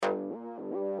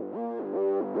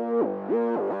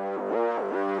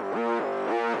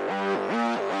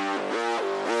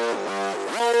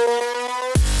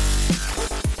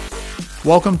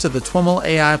Welcome to the TWIML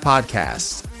AI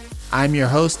Podcast. I'm your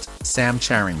host, Sam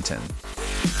Charrington.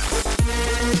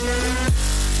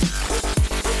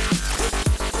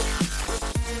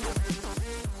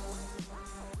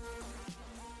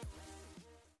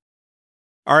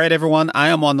 All right, everyone. I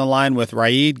am on the line with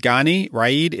Raeed Ghani.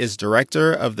 Raeed is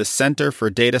director of the Center for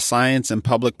Data Science and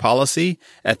Public Policy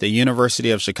at the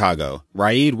University of Chicago.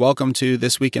 Raeed, welcome to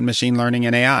This Week in Machine Learning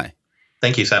and AI.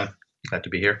 Thank you, Sam. Glad to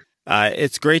be here.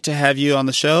 It's great to have you on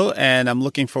the show, and I'm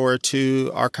looking forward to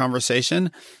our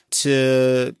conversation.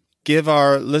 To give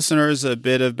our listeners a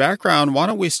bit of background, why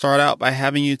don't we start out by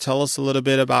having you tell us a little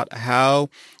bit about how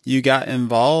you got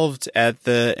involved at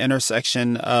the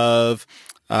intersection of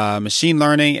machine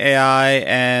learning, AI,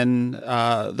 and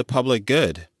the public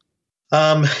good?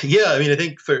 I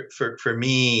think for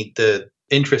me, the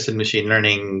interest in machine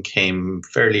learning came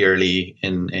fairly early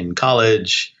in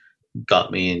college,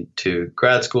 got me into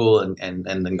grad school, and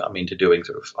then got me into doing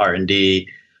sort of R&D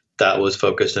that was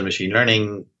focused on machine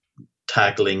learning,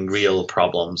 tackling real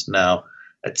problems. Now,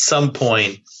 at some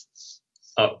point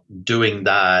doing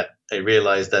that, I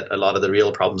realized that a lot of the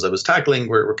real problems I was tackling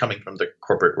were coming from the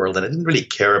corporate world, and I didn't really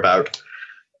care about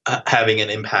having an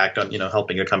impact on,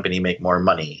 helping a company make more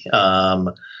money.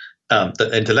 The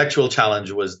intellectual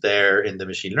challenge was there in the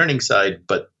machine learning side,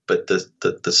 but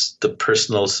the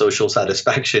personal social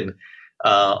satisfaction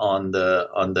on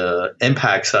the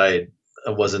impact side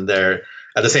wasn't there.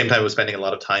 At the same time, I was spending a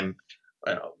lot of time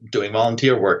doing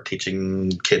volunteer work,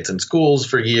 teaching kids in schools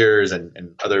for years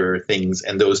and other things.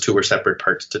 And those two were separate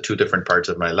parts to two different parts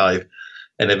of my life.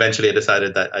 And eventually I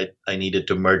decided that I needed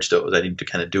to merge those. I needed to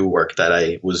kind of do work that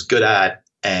I was good at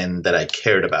and that I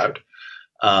cared about.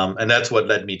 And that's what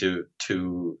led me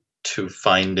to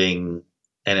finding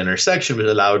an intersection that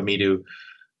allowed me to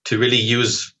really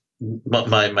use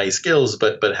my skills,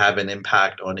 but have an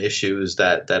impact on issues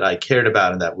that I cared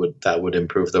about and that would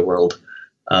improve the world.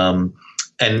 And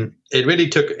it really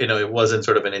took, it wasn't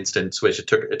sort of an instant switch. It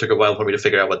took a while for me to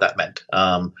figure out what that meant.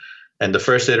 And the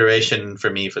first iteration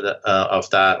for me of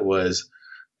that was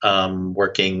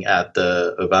working at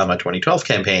the Obama 2012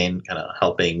 campaign, kind of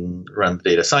helping run the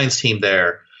data science team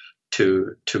there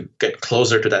to get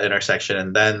closer to that intersection.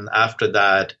 And then after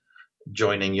that,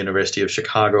 joining University of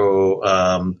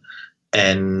Chicago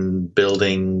and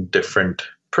building different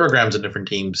programs and different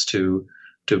teams to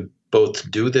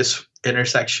both do this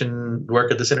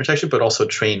work at this intersection, but also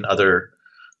train other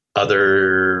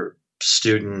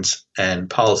students and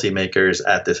policymakers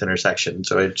at this intersection.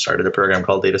 So I started a program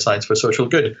called Data Science for Social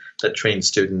Good that trains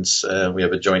students. We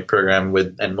have a joint program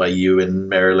with NYU in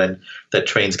Maryland that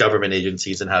trains government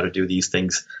agencies in how to do these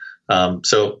things.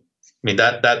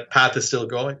 That path is still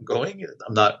going.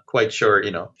 I'm not quite sure,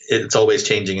 it's always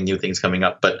changing and new things coming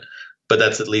up, but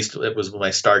that's, at least it was my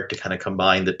start to kind of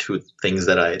combine the two things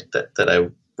that I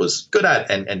was good at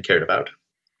and cared about.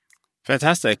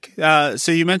 Fantastic.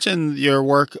 So you mentioned your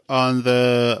work on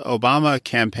the Obama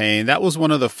campaign. That was one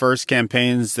of the first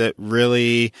campaigns that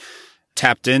really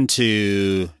tapped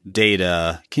into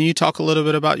data. Can you talk a little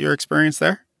bit about your experience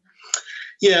there?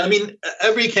 Yeah,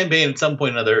 every campaign at some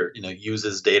point or another,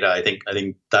 uses data. I think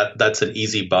that's an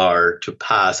easy bar to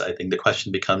pass. I think the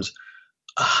question becomes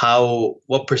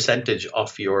what percentage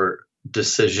of your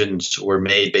decisions were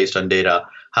made based on data?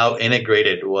 How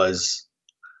integrated was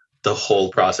the whole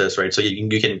process, right? So you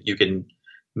can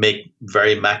make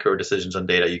very macro decisions on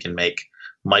data. You can make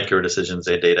micro decisions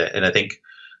on data, and I think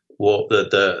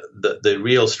the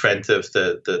real strength of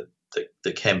the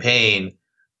campaign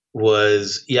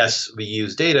was, yes, we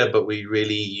used data, but we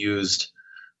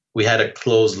had a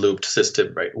closed looped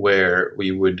system, right, where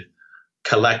we would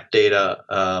collect data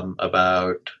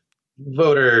about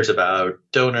voters, about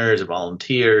donors,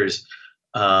 volunteers,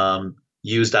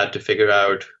 use that to figure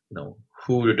out,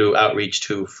 who to do outreach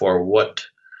to for what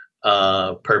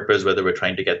purpose, whether we're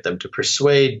trying to get them to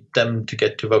persuade them to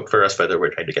get to vote for us, whether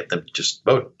we're trying to get them to just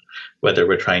vote, whether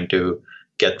we're trying to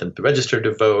get them to register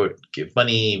to vote, give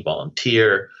money,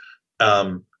 volunteer,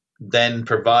 then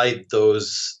provide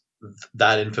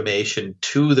that information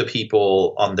to the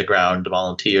people on the ground, the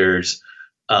volunteers,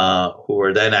 who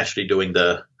are then actually doing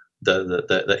the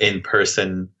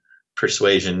in-person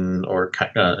persuasion or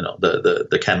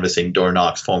the canvassing, door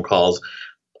knocks, phone calls,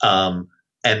 and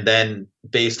then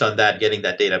based on that, getting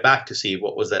that data back to see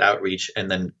what was that outreach, and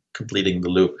then completing the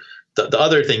loop. The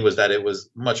other thing was that it was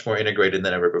much more integrated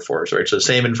than ever before. So the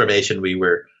same information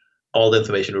all the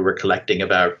information we were collecting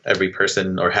about every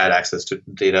person, or had access to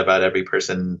data about every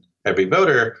person, every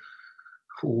voter,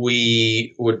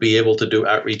 we would be able to do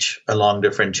outreach along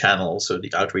different channels. So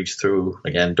the outreach through,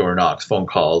 again, door knocks, phone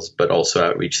calls, but also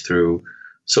outreach through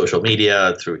social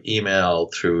media, through email,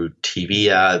 through TV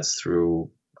ads, through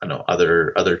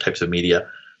other types of media.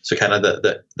 So kind of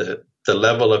the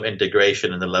level of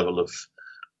integration and the level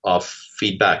of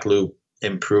feedback loop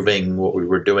improving what we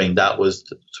were doing, that was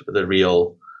sort of the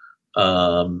real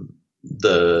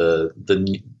the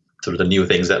sort of the new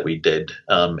things that we did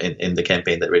in the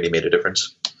campaign that really made a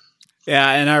difference.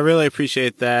 Yeah, and I really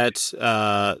appreciate that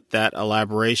that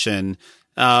elaboration.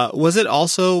 Was it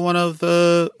also one of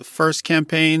the first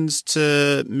campaigns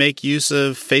to make use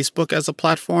of Facebook as a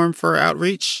platform for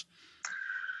outreach?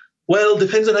 Well,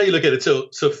 depends on how you look at it. So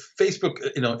Facebook,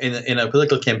 in a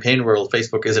political campaign world,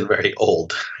 Facebook isn't very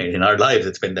old. In our lives,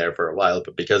 it's been there for a while,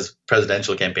 but because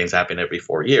presidential campaigns happen every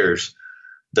 4 years,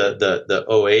 the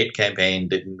 08 campaign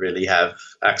didn't really have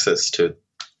access to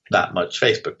that much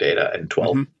Facebook data, and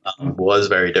 12 was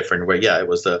very different. Where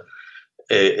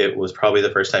it was probably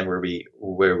the first time where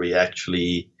we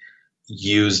actually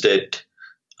used it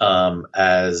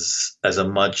as a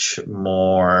much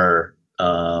more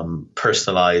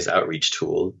personalized outreach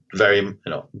tool. Very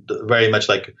much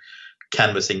like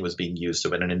canvassing was being used. So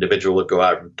when an individual would go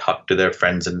out and talk to their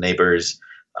friends and neighbors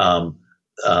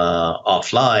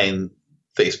offline,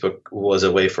 Facebook was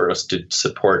a way for us to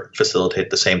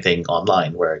facilitate the same thing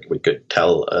online, where we could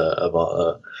tell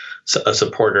a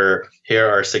supporter, here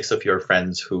are 6 of your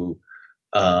friends who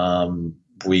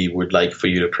we would like for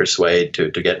you to persuade to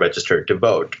get registered to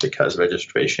vote, because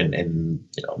registration in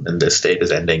this state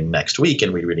is ending next week,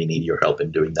 and we really need your help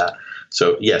in doing that.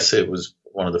 So yes, it was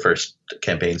one of the first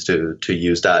campaigns to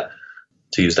use that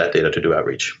data to do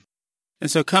outreach. And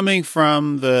so coming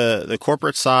from the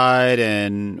corporate side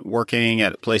and working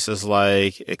at places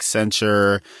like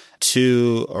Accenture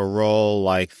to a role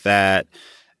like that,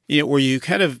 were you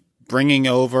kind of bringing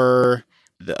over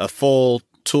a full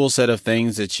tool set of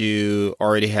things that you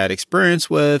already had experience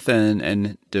with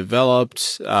and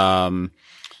developed or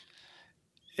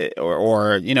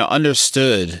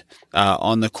understood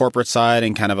on the corporate side,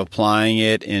 and kind of applying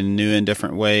it in new and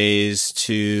different ways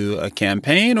to a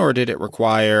campaign? Or did it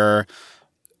require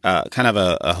kind of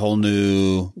a whole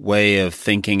new way of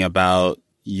thinking about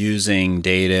using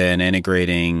data and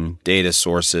integrating data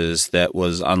sources that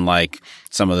was unlike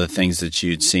some of the things that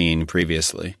you'd seen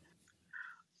previously?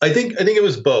 I think it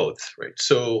was both, right?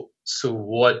 So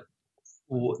what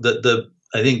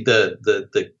I think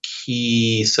the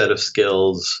key set of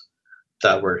skills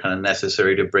that were kind of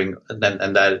necessary to bring, and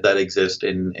that exist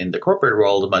in the corporate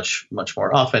world much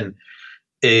more often,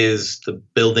 is the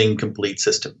building complete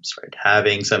systems, right?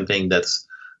 Having something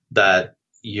that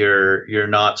you're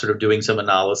not sort of doing some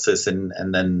analysis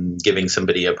and then giving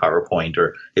somebody a PowerPoint,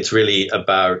 or it's really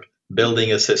about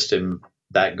building a system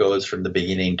that goes from the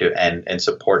beginning to end and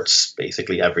supports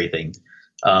basically everything.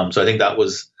 So I think that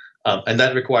was, and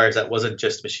that wasn't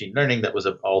just machine learning, that was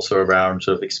also around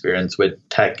sort of experience with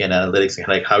tech and analytics, and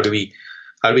like how do we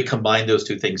combine those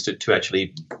two things to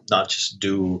actually not just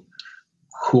do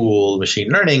cool machine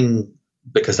learning,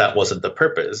 because that wasn't the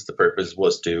purpose. The purpose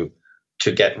was to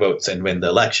get votes and win the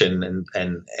election,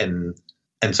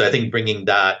 and so I think bringing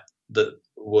that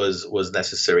was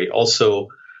necessary also.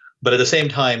 But at the same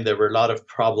time, there were a lot of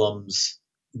problems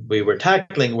we were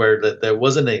tackling where there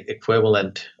wasn't an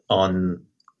equivalent on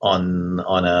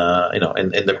a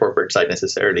in the corporate side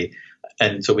necessarily,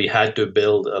 and so we had to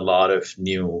build a lot of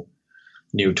new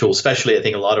tools. Especially, I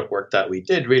think a lot of work that we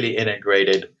did really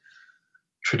integrated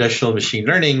traditional machine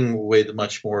learning with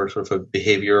much more sort of a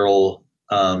behavioral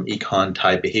econ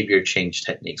type behavior change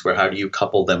techniques, where how do you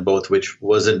couple them both, which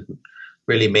wasn't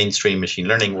really mainstream machine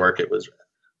learning work. It was,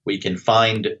 we can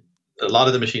find a lot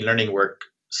of the machine learning work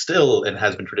still and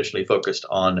has been traditionally focused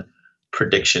on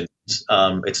predictions. It's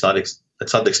not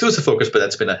the exclusive focus, but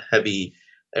that's been a heavy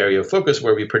area of focus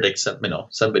where we predict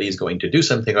somebody is going to do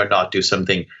something or not do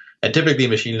something, and typically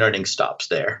machine learning stops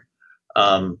there.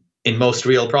 In most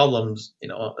real problems,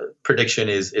 prediction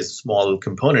is a small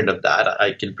component of that.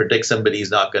 I can predict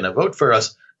somebody's not going to vote for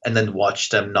us and then watch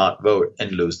them not vote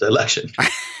and lose the election.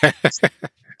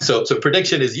 So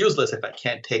prediction is useless if I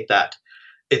can't take that.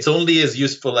 It's only as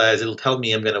useful as it'll tell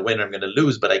me I'm going to win or I'm going to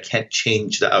lose, but I can't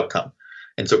change the outcome.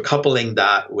 And so coupling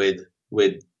that with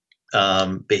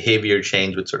behavior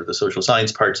change, with sort of the social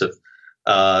science parts of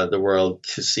the world,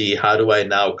 to see how do I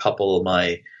now couple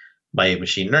my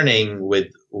machine learning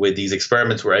with these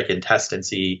experiments where I can test and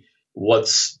see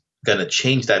what's going to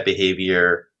change that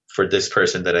behavior for this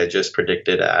person that I just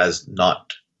predicted as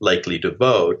not likely to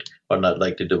vote or not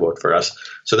likely to vote for us.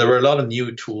 So there were a lot of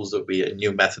new tools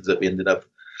new methods that we ended up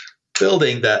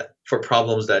building that for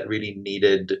problems that really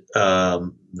needed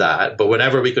that. But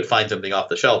whenever we could find something off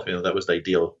the shelf, that was the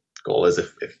ideal goal is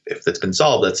if it's been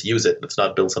solved, let's use it. Let's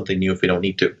not build something new if we don't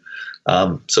need to.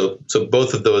 So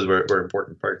both of those were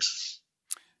important parts.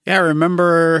 Yeah, I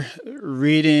remember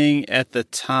reading at the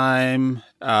time,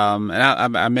 and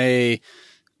I may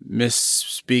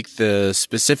misspeak the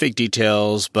specific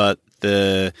details, but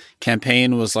the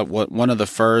campaign was like one of the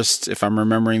first, if I'm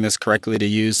remembering this correctly, to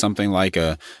use something like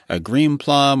a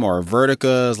Greenplum or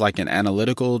Vertica as like an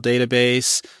analytical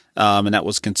database. And that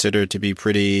was considered to be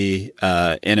pretty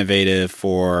innovative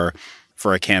for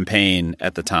a campaign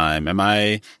at the time. Am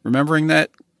I remembering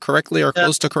that correctly or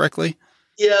close to correctly?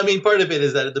 Yeah, I mean, part of it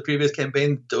is that at the previous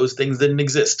campaign, those things didn't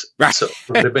exist. Right. So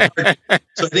I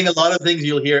think a lot of things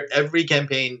you'll hear every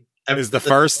campaign is the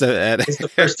first to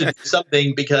do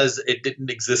something because it didn't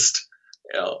exist,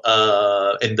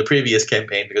 in the previous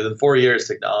campaign. Because in 4 years,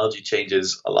 technology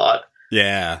changes a lot.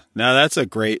 Yeah, no, that's a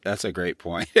great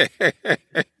point.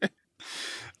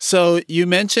 So you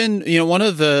mentioned, one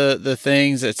of the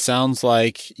things it sounds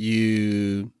like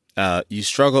you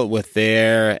struggled with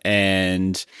there,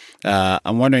 and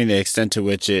I'm wondering the extent to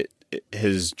which it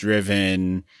has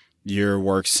driven your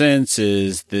work since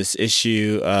is this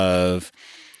issue of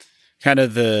kind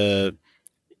of the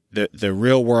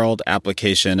real world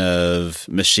application of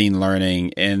machine learning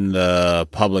in the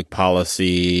public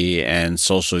policy and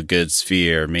social good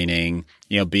sphere, meaning,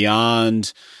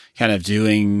 beyond kind of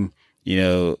doing,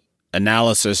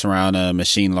 analysis around a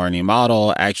machine learning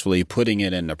model, actually putting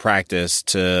it into practice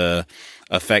to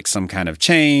affect some kind of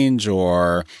change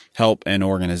or help an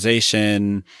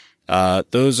organization.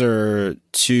 Those are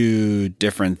two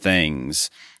different things.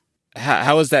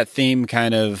 How is that theme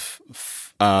kind of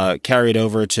carried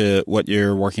over to what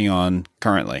you're working on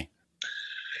currently?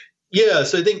 Yeah,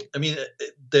 so I think, a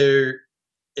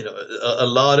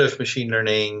lot of machine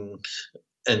learning,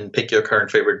 and pick your current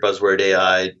favorite buzzword,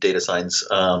 AI, data science,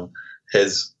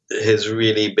 has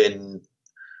really been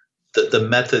the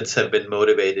methods have been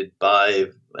motivated by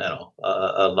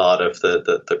a lot of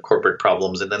the corporate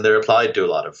problems, and then they're applied to a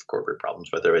lot of corporate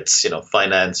problems, whether it's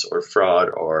finance or fraud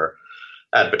or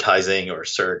advertising or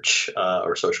search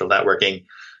or social networking.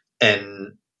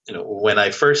 And when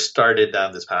I first started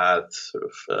down this path, sort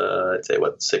of I'd say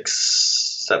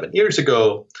 6-7 years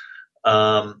ago,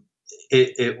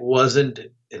 it wasn't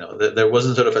there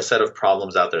wasn't sort of a set of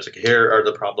problems out there. It's like, here are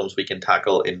the problems we can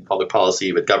tackle in public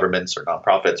policy with governments or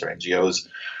nonprofits or NGOs.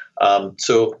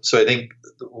 So I think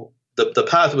the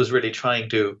path was really trying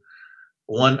to,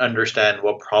 one, understand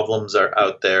what problems are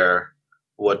out there,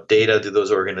 what data do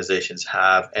those organizations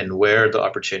have, and where are the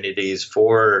opportunities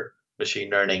for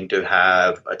machine learning to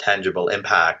have a tangible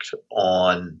impact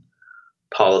on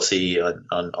policy,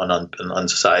 on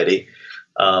society.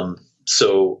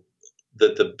 So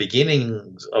the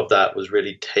beginnings of that was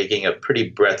really taking a pretty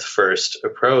breadth first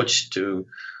approach to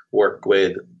work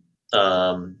with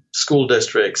school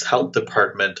districts, health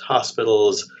department,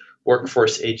 hospitals,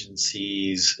 workforce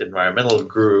agencies, environmental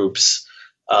groups,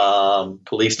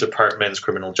 police departments,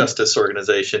 criminal justice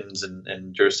organizations,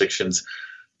 and jurisdictions,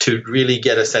 to really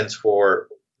get a sense for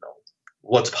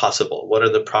what's possible, what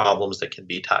are the problems that can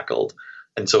be tackled.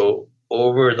 And so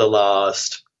over the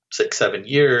last 6-7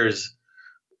 years,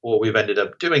 what we've ended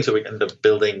up doing, so we ended up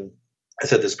building, I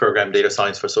said, this program, Data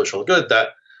Science for Social Good, that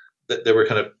there were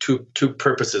kind of two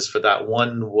purposes for that.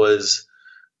 One was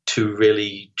to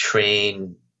really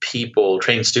train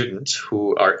students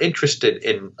who are interested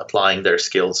in applying their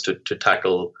skills to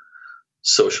tackle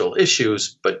social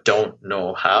issues, but don't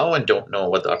know how and don't know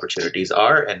what the opportunities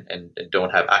are and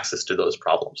don't have access to those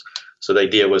problems. So the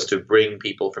idea was to bring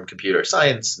people from computer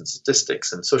science and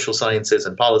statistics and social sciences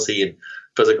and policy and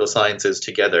physical sciences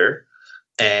together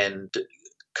and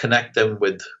connect them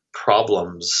with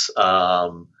problems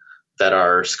that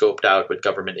are scoped out with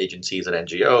government agencies and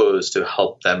NGOs to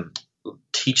help them,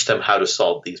 teach them how to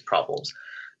solve these problems.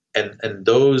 And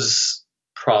those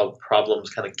problems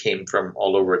kind of came from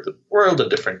all over the world and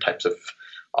different types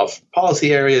of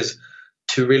policy areas,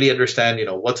 to really understand,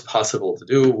 what's possible to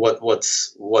do,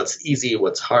 what's easy,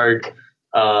 what's hard.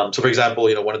 So, for example,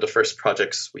 one of the first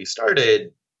projects we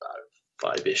started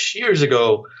 5-ish years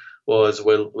ago was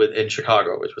in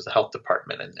Chicago, which was the health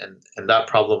department, and that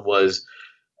problem was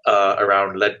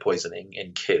around lead poisoning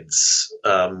in kids,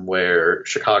 where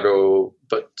Chicago,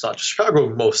 but it's not just Chicago,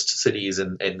 most cities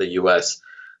in the U.S.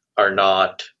 are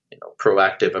not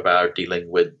proactive about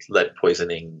dealing with lead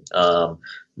poisoning.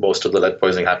 Most of the lead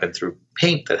poisoning happens through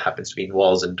paint that happens between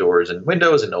walls and doors and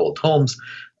windows in old homes.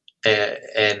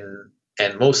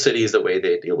 And most cities, the way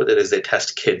they deal with it is they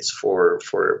test kids for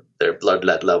their blood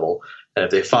lead level. And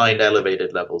if they find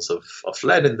elevated levels of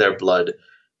lead in their blood,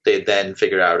 they then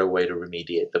figure out a way to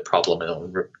remediate the problem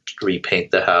and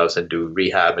repaint the house and do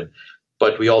rehab.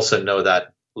 But we also know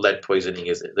that lead poisoning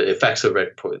the effects of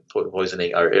lead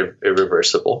poisoning are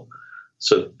irreversible.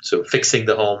 So fixing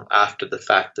the home after the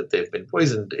fact that they've been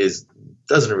poisoned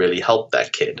doesn't really help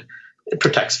that kid. It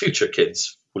protects future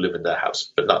kids who live in that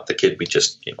house, but not the kid we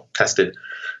just tested.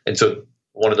 And so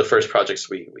one of the first projects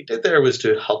we did there was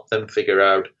to help them figure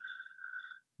out,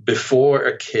 before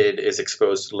a kid is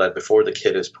exposed to lead, before the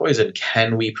kid is poisoned,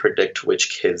 can we predict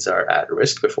which kids are at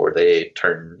risk before they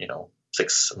turn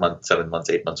 6 months, 7 months,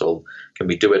 8 months old? Can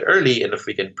we do it early? And if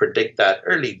we can predict that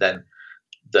early, then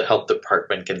the health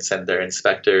department can send their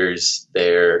inspectors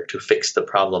there to fix the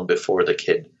problem before the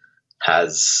kid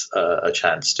has a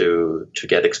chance to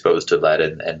get exposed to lead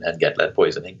and get lead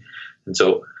poisoning. And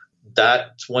so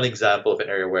that's one example of an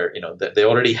area where they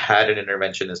already had an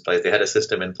intervention in place, they had a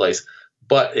system in place,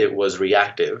 but it was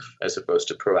reactive as opposed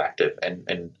to proactive.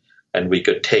 And we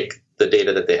could take the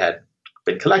data that they had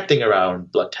been collecting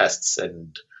around blood tests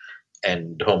and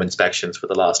home inspections for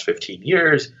the last 15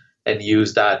 years and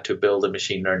use that to build a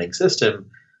machine learning system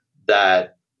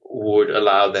that would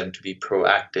allow them to be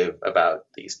proactive about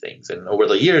these things. And over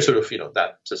the years,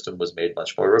 that system was made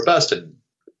much more robust and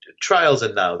trials,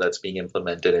 and now that's being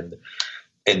implemented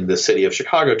in the city of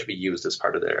Chicago to be used as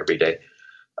part of their everyday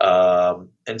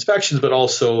inspections, but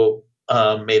also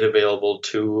made available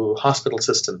to hospital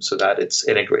systems so that it's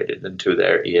integrated into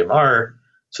their EMR,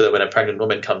 so that when a pregnant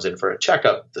woman comes in for a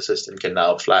checkup, the system can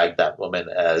now flag that woman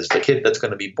as the kid that's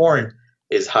going to be born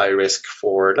is high risk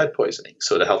for lead poisoning.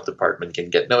 So the health department can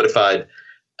get notified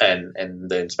and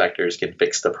the inspectors can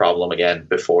fix the problem again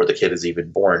before the kid is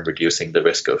even born, reducing the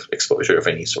risk of exposure of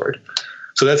any sort.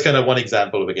 So that's kind of one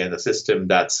example of, again, a system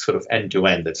that's sort of end to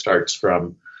end, that starts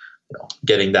from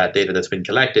getting that data that's been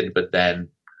collected, but then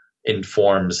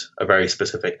informs a very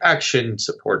specific action,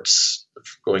 supports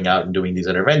going out and doing these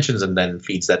interventions, and then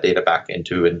feeds that data back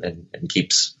into and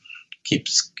keeps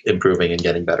improving and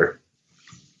getting better.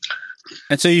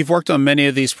 And so you've worked on many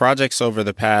of these projects over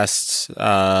the past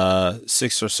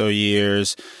 6 or so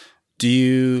years. Do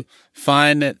you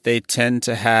find that they tend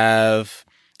to have,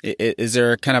 is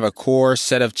there kind of a core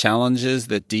set of challenges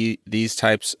that these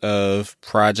types of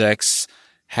projects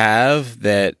have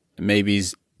that maybe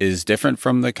is different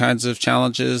from the kinds of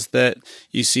challenges that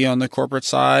you see on the corporate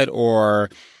side? Or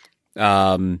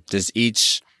does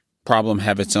each problem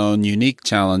have its own unique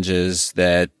challenges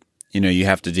that you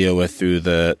have to deal with through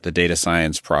the data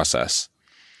science process?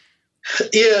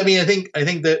 Yeah, I mean, I think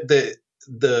that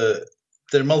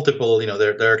there are multiple.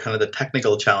 There are kind of the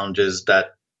technical challenges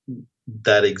that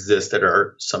exist that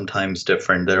are sometimes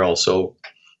different. There are also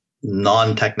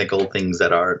non-technical things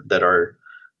that are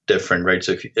different, right?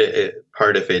 So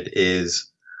part of it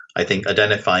is, I think,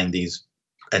 identifying these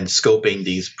and scoping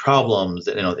these problems.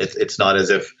 It's not as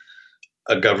if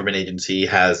a government agency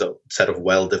has a set of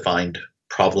well-defined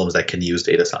problems that can use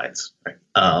data science, right?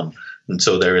 And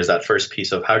so there is that first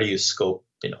piece of how do you scope.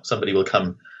 Somebody will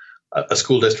come, a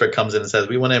school district comes in and says,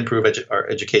 we want to improve our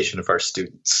education of our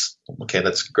students. Okay,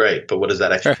 that's great, but what does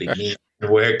that actually mean?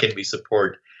 Where can we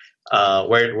support?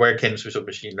 Where can sort of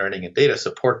machine learning and data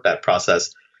support that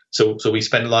process? So we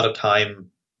spend a lot of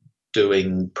time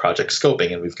doing project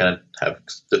scoping, and we've kind of have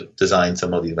designed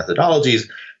some of these methodologies.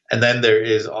 And then there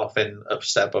is often a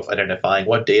step of identifying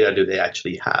what data do they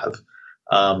actually have.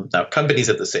 Now, companies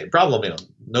have the same problem.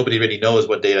 Nobody really knows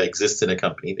what data exists in a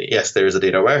company. Yes, there is a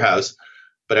data warehouse,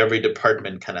 but every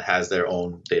department kind of has their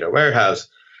own data warehouse.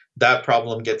 That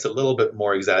problem gets a little bit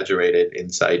more exaggerated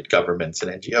inside governments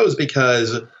and NGOs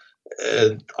because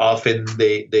often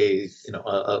the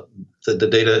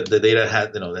data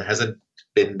has, there hasn't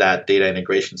been that data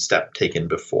integration step taken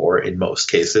before in most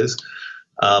cases.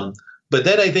 But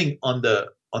then I think on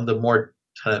the more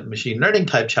kind of machine learning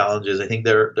type challenges, I think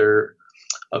there are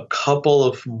a couple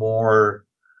of more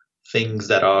things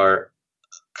that are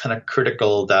kind of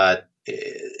critical that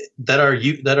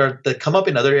come up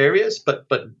in other areas, but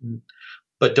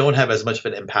don't have as much of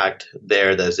an impact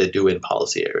there as they do in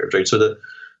policy areas, right? So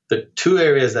the two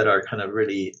areas that are kind of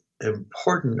really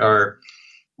important are,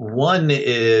 one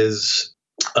is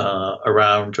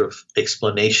around sort of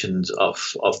explanations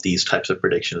of these types of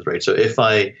predictions, right? So if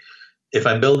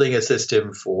I'm building a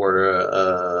system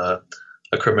for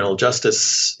a criminal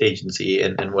justice agency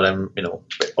and what I'm,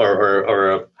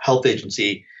 or a health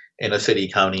agency in a city,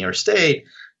 county, or state,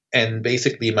 and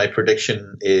basically my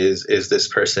prediction is this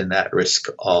person at risk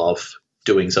of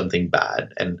doing something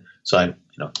bad? And so I'm,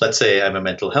 let's say I'm a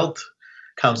mental health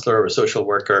counselor or a social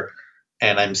worker,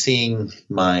 and I'm seeing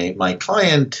my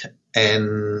client,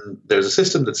 and there's a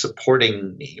system that's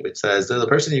supporting me, which says the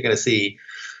person you're going to see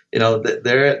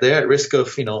they're at risk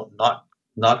of,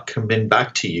 not coming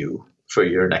back to you for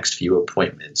your next few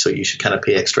appointments. So you should kind of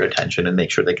pay extra attention and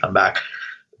make sure they come back.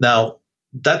 Now,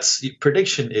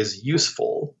 prediction is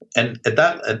useful, and at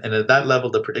that level,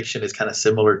 the prediction is kind of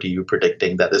similar to you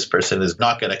predicting that this person is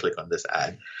not going to click on this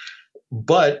ad.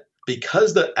 But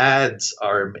because the ads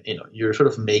are, you're sort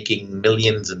of making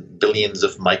millions and billions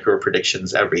of micro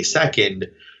predictions every second,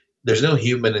 there's no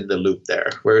human in the loop there.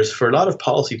 Whereas for a lot of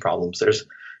policy problems,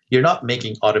 you're not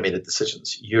making automated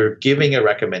decisions. You're giving a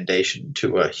recommendation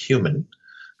to a human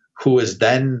who is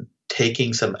then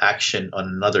taking some action on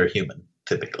another human,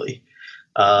 typically.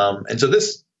 And so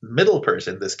this middle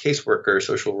person, this caseworker,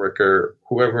 social worker,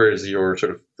 whoever is your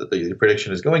sort of the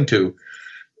prediction is going to,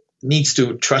 needs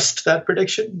to trust that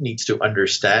prediction, needs to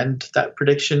understand that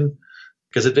prediction,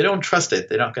 because if they don't trust it,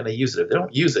 they're not going to use it. If they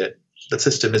don't use it, the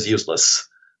system is useless.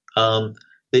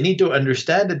 They need to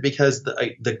understand it, because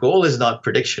the goal is not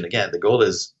prediction. Again, the goal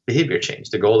is behavior change.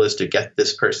 The goal is to get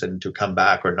this person to come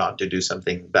back or not to do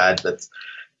something bad.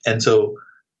 And so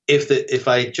if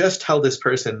I just tell this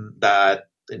person that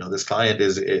this client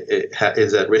is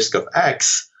at risk of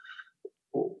X,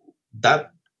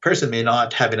 that person may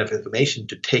not have enough information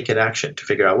to take an action to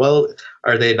figure out, well,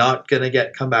 are they not going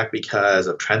to come back because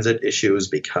of transit issues,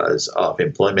 because of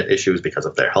employment issues, because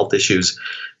of their health issues?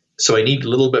 So I need a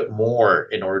little bit more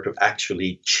in order to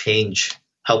actually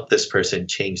help this person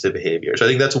change the behavior. So I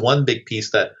think that's one big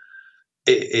piece that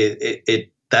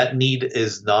that need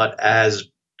is not as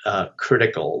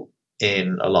critical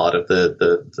in a lot of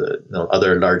the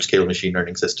other large scale machine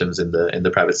learning systems in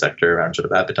the private sector around sort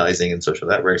of advertising and social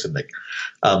networks and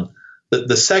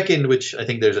the second, which I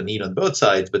think there's a need on both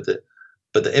sides, but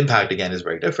the impact again is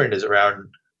very different, is around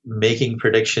making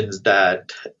predictions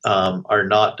that are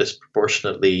not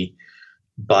disproportionately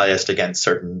biased against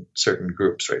certain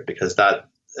groups, right? Because that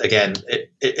again,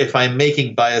 if I'm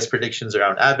making biased predictions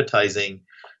around advertising,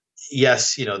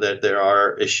 yes, there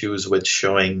are issues with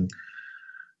showing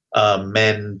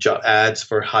men ads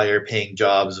for higher paying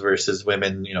jobs versus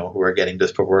women, who are getting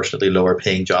disproportionately lower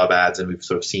paying job ads. And we've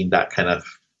sort of seen that kind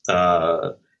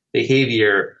of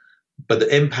behavior. But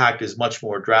the impact is much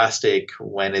more drastic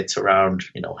when it's around,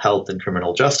 health and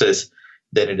criminal justice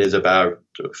than it is about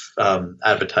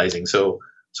advertising. So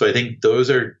I think those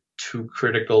are two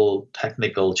critical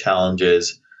technical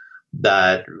challenges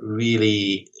that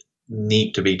really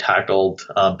need to be tackled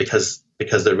because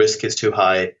the risk is too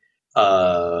high.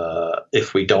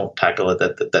 If we don't tackle it,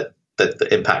 that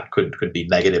the impact could be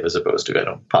negative as opposed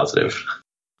to positive.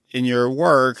 In your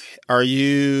work, are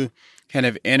you kind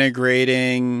of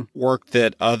integrating work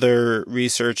that other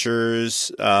researchers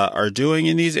are doing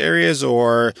in these areas,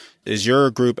 or is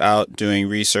your group out doing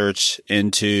research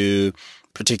into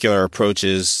particular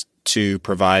approaches to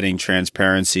providing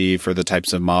transparency for the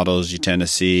types of models you tend to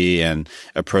see and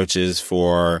approaches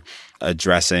for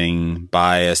addressing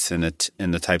bias in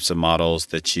the types of models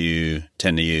that you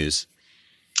tend to use?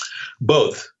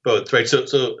 Both, right?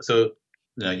 So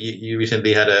you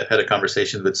recently had a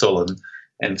conversation with Solon,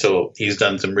 and so he's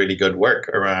done some really good work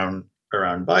around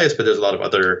bias. But there's a lot of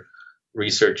other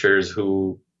researchers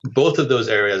who both of those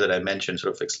areas that I mentioned,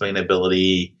 sort of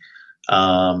explainability,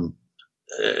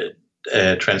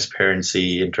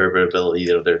 transparency, interpretability.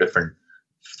 There are different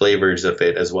flavors of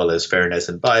it, as well as fairness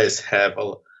and bias.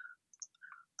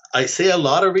 I say a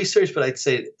lot of research,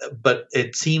 but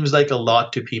it seems like a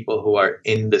lot to people who are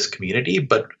in this community.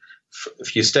 But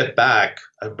if you step back,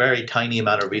 a very tiny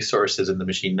amount of resources in the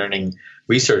machine learning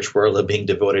research world are being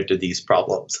devoted to these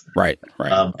problems. Right.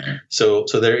 So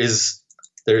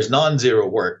there's non-zero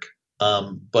work,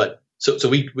 but so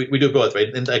we do both,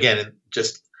 right? And again,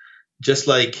 just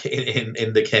like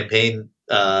in the campaign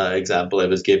example I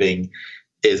was giving,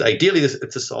 is ideally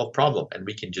it's a solved problem, and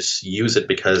we can just use it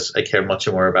because I care much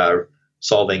more about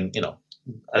solving.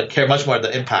 I care much more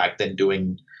about the impact than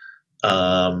doing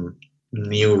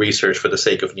new research for the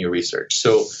sake of new research.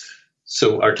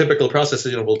 So our typical process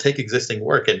is, we'll take existing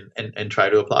work and try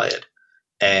to apply it,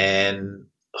 and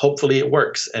hopefully it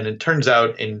works. And it turns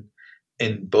out in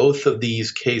both of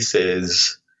these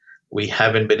cases, we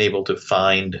haven't been able to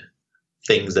find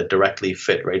things that directly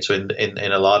fit, right? So in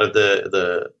a lot of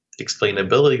the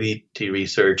explainability to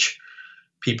research,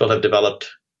 people have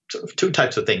developed sort of two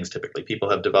types of things. Typically,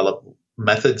 people have developed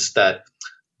methods that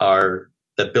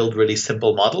build really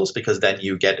simple models, because then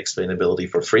you get explainability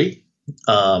for free.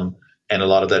 And a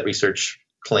lot of that research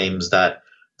claims that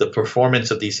the performance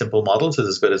of these simple models is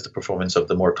as good as the performance of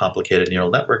the more complicated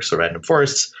neural networks or random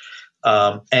forests.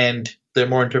 And they're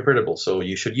more interpretable, so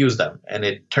you should use them. And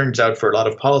it turns out for a lot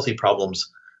of policy problems,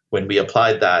 when we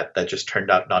applied that, that just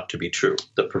turned out not to be true.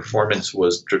 The performance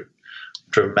was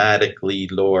dramatically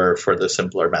lower for the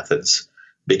simpler methods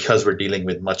because we're dealing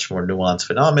with much more nuanced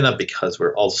phenomena, because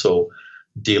we're also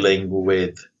dealing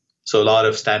with, so a lot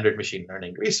of standard machine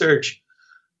learning research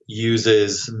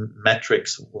uses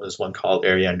metrics, was one called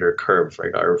area under a curve,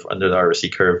 right, or under the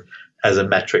RSE curve, as a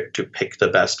metric to pick the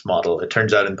best model. It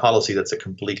turns out in policy that's a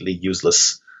completely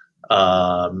useless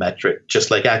metric,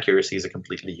 just like accuracy is a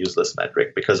completely useless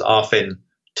metric, because often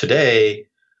today,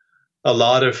 a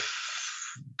lot of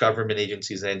government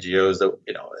agencies and NGOs, that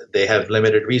they have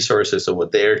limited resources. So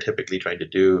what they're typically trying to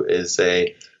do is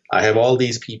say, I have all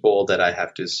these people that I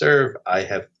have to serve. I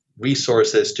have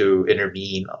resources to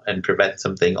intervene and prevent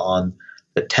something on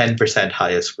the 10%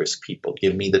 highest risk people.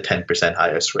 Give me the 10%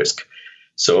 highest risk.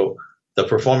 So the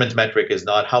performance metric is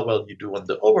not how well you do on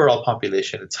the overall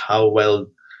population. It's how well,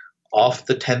 of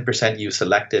the 10% you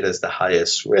selected as the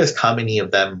highest risk, how many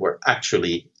of them were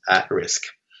actually at risk.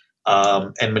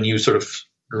 And when you sort of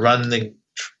run the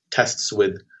tests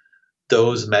with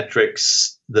those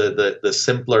metrics, the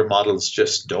simpler models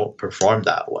just don't perform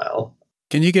that well.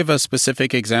 Can you give a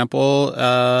specific example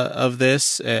of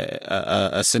this,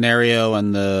 a scenario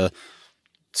and the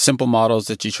simple models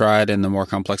that you tried and the more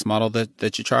complex model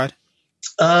that you tried?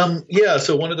 Yeah.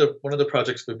 So one of the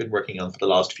projects we've been working on for the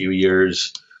last few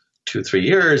years, 2-3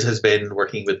 years, has been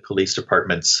working with police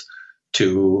departments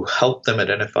to help them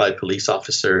identify police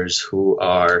officers who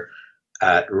are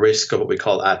at risk of what we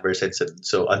call adverse incidents.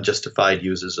 So unjustified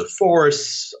uses of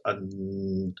force,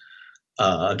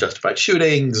 unjustified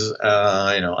shootings,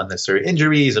 unnecessary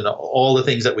injuries, and all the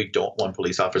things that we don't want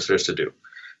police officers to do.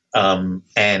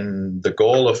 And the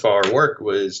goal of our work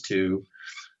was to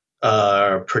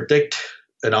predict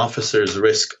an officer's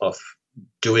risk of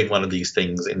doing one of these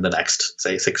things in the next,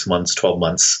 say, 6 months, 12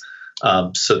 months,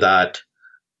 so that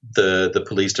the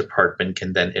police department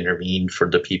can then intervene for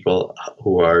the people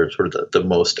who are sort of the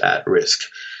most at risk.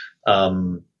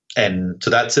 And so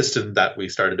that system that we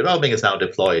started developing is now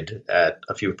deployed at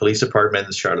a few police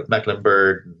departments,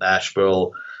 Charlotte-Mecklenburg,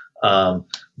 Nashville.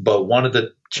 But one of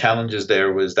the challenges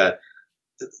there was that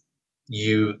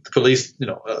the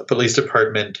police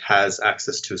department has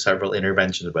access to several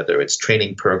interventions, whether it's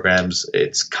training programs,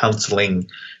 it's counseling,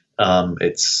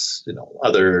 it's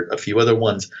a few other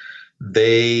ones.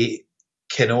 They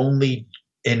can only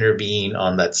intervene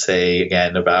on, let's say,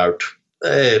 again, about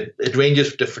it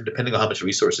ranges different depending on how much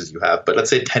resources you have, but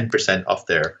let's say 10% of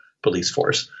their police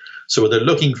force. So what they're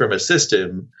looking from a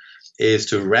system is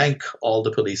to rank all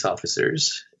the police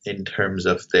officers in terms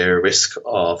of their risk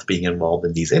of being involved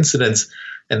in these incidents,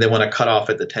 and they want to cut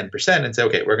off at the 10% and say,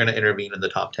 okay, we're going to intervene in the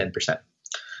top 10%.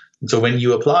 And so when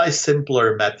you apply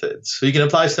simpler methods, so you can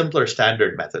apply simpler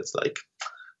standard methods like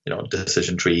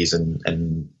decision trees,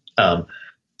 and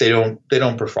they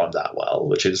don't perform that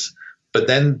well, but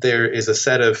then there is a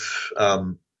set of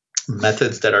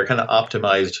methods that are kind of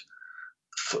optimized.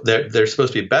 They're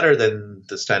supposed to be better than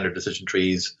the standard decision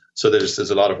trees. So there's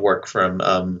a lot of work from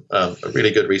a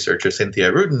really good researcher,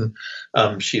 Cynthia Rudin.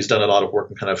 She's done a lot of work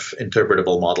in kind of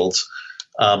interpretable models.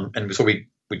 And so we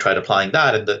tried applying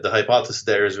that. And the hypothesis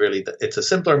there is really that it's a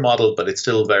simpler model, but it's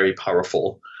still very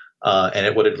powerful.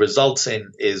 And what it results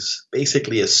in is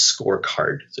basically a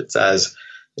scorecard. So it says,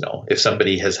 if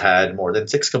somebody has had more than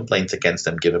 6 complaints against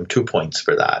them, give them 2 points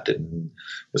for that. And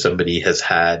if somebody has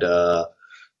had,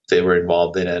 they were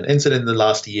involved in an incident in the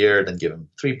last year, then give them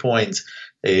 3 points.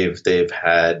 If they've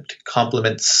had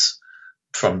compliments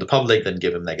from the public, then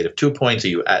give them negative 2 points. So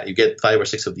you get 5 or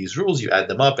 6 of these rules, you add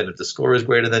them up, and if the score is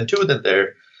greater than 2, then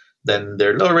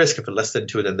they're low risk. If it's less than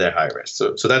 2, then they're high risk.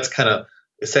 So that's kind of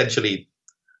essentially,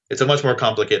 it's a much more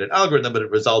complicated algorithm, but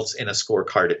it results in a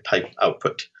scorecard type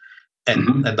output.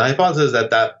 And the hypothesis is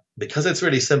that because it's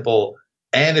really simple,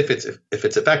 and if it's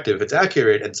effective, if it's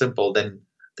accurate and simple, then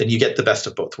you get the best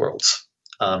of both worlds.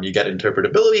 You get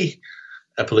interpretability.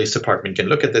 A police department can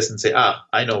look at this and say,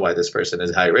 I know why this person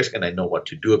is high risk, and I know what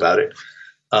to do about it.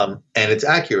 And it's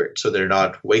accurate, so they're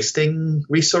not wasting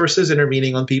resources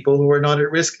intervening on people who are not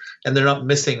at risk, and they're not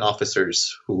missing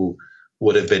officers who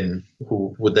would then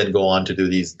go on to do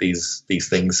these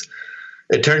things.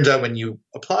 It turns out when you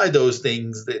apply those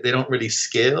things, they don't really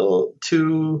scale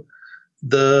to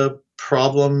the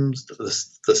problems,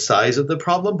 the size of the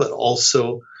problem, but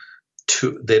also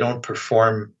they don't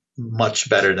perform much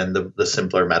better than the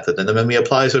simpler method. And then when we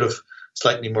apply sort of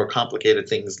slightly more complicated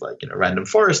things like random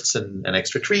forests and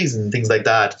extra trees and things like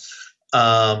that,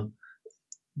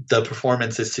 the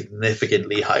performance is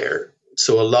significantly higher.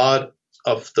 So a lot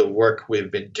of the work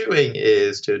we've been doing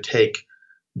is to take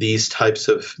these types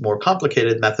of more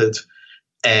complicated methods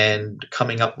and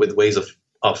coming up with ways of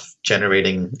of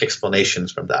generating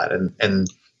explanations from that. And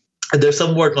there's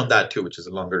some work on that too, which is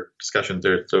a longer discussion.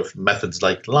 There's sort of methods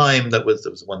like LIME. There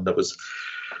was one that was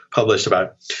published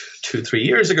about 2-3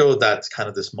 years ago. That's kind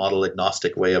of this model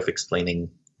agnostic way of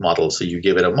explaining models. So you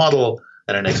give it a model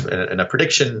and a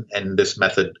prediction, and this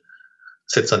method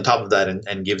sits on top of that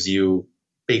and gives you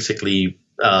basically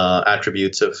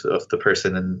attributes of the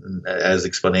person as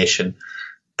explanation.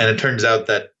 And it turns out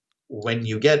that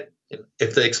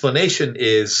if the explanation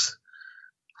is,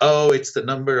 oh, it's the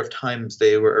number of times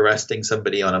they were arresting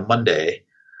somebody on a Monday,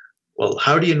 well,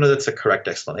 how do you know that's a correct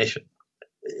explanation?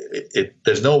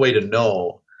 There's no way to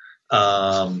know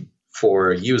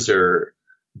for a user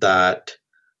that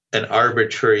an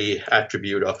arbitrary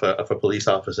attribute of a police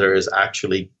officer is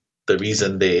actually the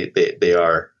reason they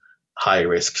are high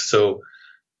risk. So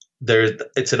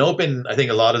it's an open, I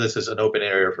think a lot of this is an open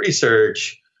area of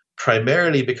research,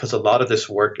 primarily because a lot of this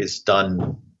work is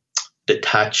done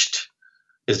detached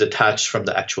from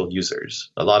the actual users.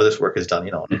 A lot of this work is done,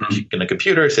 in a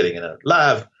computer, sitting in a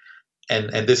lab,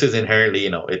 and this is inherently,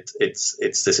 it's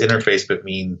this interface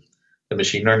between the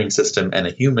machine learning system and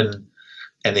a human,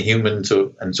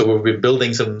 So we've been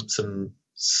building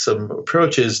some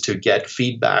approaches to get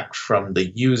feedback from the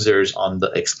users on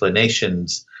the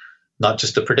explanations, not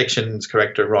just the prediction is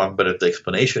correct or wrong, but if the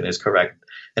explanation is correct,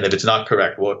 and if it's not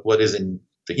correct, what is in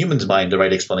the human's mind the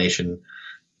right explanation,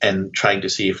 and trying to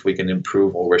see if we can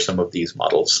improve over some of these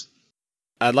models.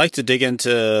 I'd like to dig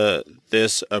into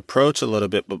this approach a little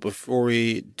bit, but before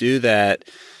we do that,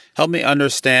 help me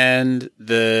understand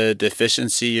the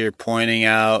deficiency you're pointing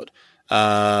out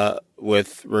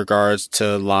with regards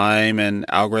to LIME and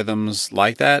algorithms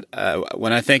like that.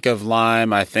 When I think of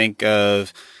LIME, I think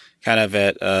of kind of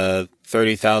at a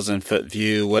 30,000 foot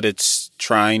view. What it's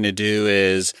trying to do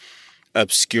is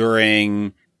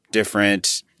obscuring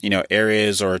different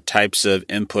areas or types of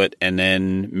input, and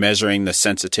then measuring the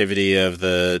sensitivity of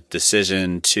the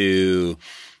decision to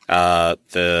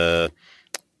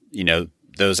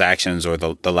those actions or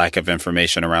the lack of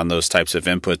information around those types of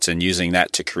inputs, and using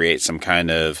that to create some kind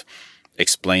of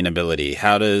explainability.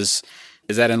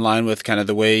 Is that in line with kind of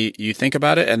the way you think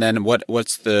about it? And then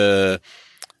what's the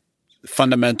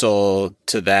fundamental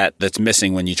to that's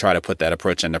missing when you try to put that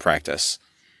approach into practice?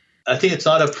 I think it's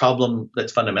not a problem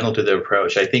that's fundamental to the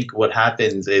approach. I think what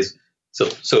happens is, so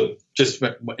just,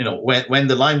 when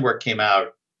the LIME work came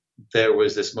out, there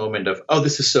was this moment of, oh,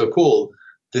 this is so cool.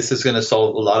 This is going to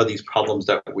solve a lot of these problems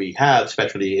that we have,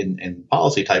 especially in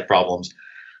policy type problems.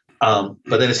 But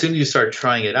then as soon as you start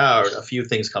trying it out, a few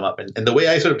things come up. And the way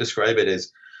I sort of describe it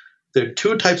is, there are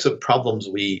two types of problems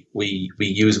we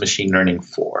use machine learning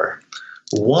for.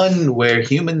 One where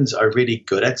humans are really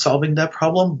good at solving that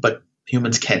problem, but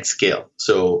humans can't scale.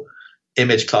 So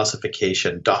image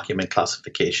classification, document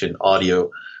classification,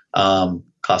 audio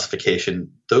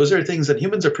classification, those are things that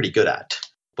humans are pretty good at,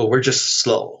 but we're just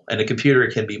slow. And a computer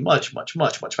can be much, much,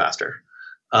 much, much faster.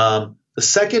 The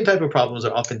second type of problems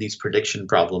are often these prediction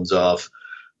problems of,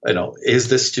 is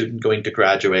this student going to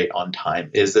graduate on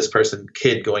time? Is this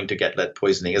kid going to get lead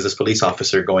poisoning? Is this police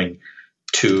officer going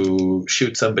to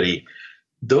shoot somebody?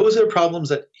 Those are problems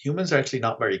that humans are actually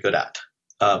not very good at.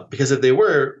 Because if they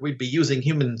were, we'd be using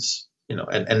humans,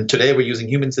 and today we're using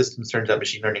human systems. Turns out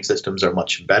machine learning systems are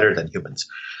much better than humans.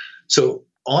 So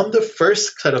on the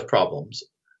first set of problems,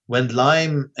 when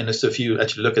LIME, and so if you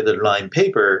actually look at the LIME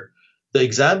paper, the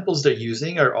examples they're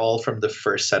using are all from the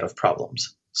first set of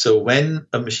problems. So when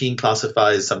a machine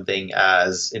classifies something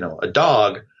as, a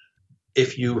dog,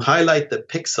 if you highlight the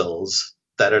pixels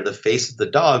that are the face of the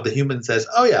dog, the human says,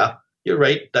 oh yeah, you're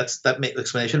right. The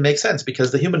explanation makes sense,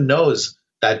 because the human knows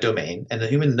that domain, and the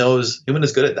human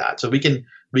is good at that. So we can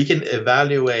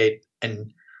evaluate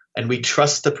and we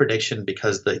trust the prediction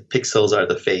because the pixels are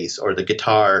the face, or the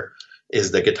guitar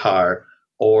is the guitar,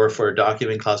 or for a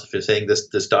document classifier saying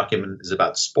this document is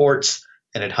about sports,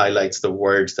 and it highlights the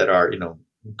words that are,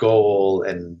 goal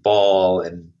and ball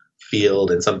and field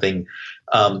and something,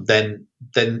 then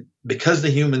because the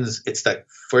humans, it's that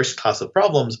first class of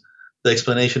problems, the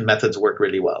explanation methods work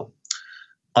really well.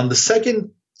 On the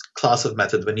second class of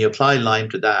methods, when you apply LIME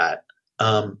to that,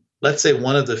 let's say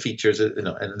one of the features,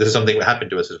 and this is something that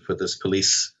happened to us with this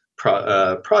police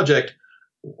project,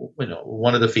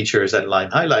 one of the features that LIME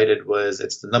highlighted was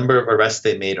it's the number of arrests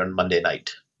they made on Monday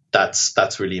night.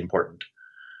 That's really important.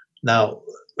 Now,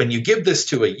 when you give this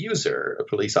to a user, a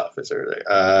police officer,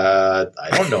 I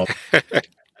don't know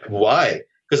why,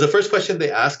 because the first question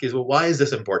they ask is, well, why is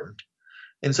this important?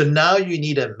 And so now you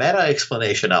need a meta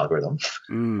explanation algorithm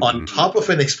on top of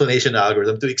an explanation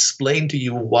algorithm to explain to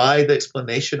you why the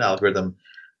explanation algorithm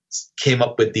came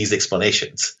up with these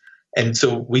explanations. And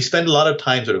so we spend a lot of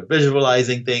time sort of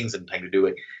visualizing things and trying to do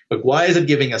it. But why is it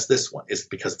giving us this one? Is it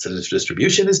because the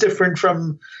distribution is different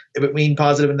from between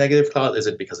positive and negative thought? Is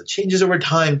it because it changes over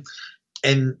time?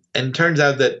 And turns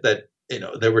out that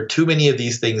there were too many of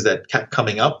these things that kept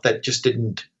coming up that just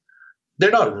didn't. They're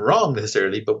not wrong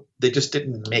necessarily, but they just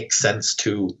didn't make sense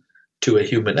to a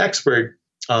human expert,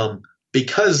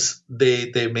 because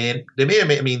they may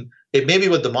I mean, it may be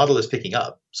what the model is picking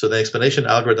up. So the explanation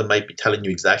algorithm might be telling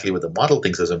you exactly what the model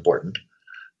thinks is important,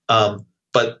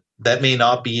 but that may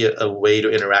not be a way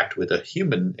to interact with a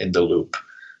human in the loop.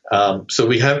 So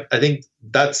I think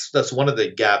that's one of the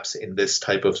gaps in this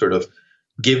type of sort of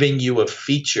giving you a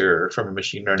feature from a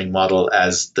machine learning model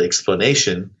as the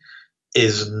explanation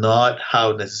is not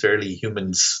how necessarily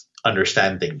humans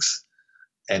understand things.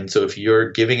 And so if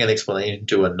you're giving an explanation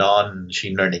to a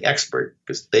non-machine learning expert,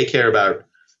 because they care about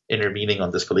intervening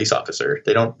on this police officer,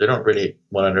 they don't really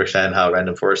want to understand how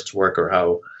random forests work or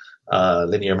how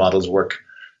linear models work.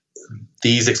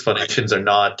 These explanations are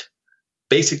not,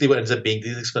 basically what ends up being,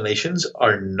 these explanations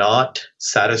are not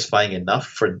satisfying enough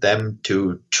for them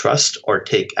to trust or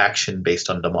take action based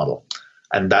on the model.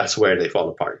 And that's where they fall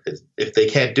apart. If they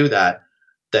can't do that,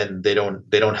 then they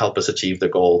don't help us achieve the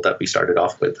goal that we started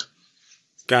off with.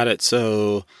 Got it.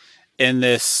 So in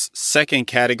this second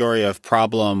category of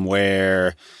problem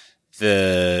where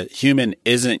the human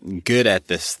isn't good at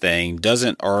this thing,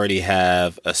 doesn't already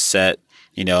have a set,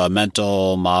 a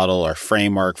mental model or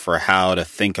framework for how to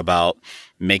think about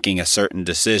making a certain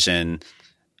decision,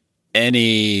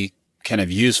 any kind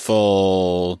of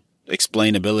useful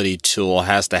explainability tool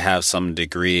has to have some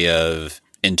degree of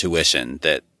intuition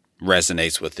that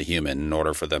resonates with the human in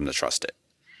order for them to trust it.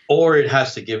 Or it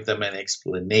has to give them an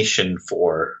explanation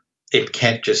for it.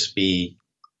 Can't just be,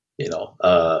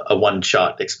 a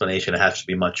one-shot explanation. It has to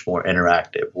be much more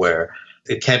interactive, where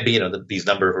it can't be, these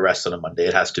number of arrests on a Monday.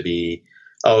 It has to be,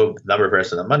 number of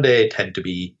arrests on a Monday tend to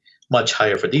be much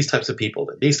higher for these types of people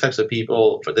than these types of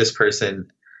people. For this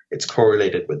person, it's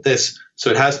correlated with this.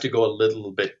 So it has to go a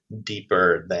little bit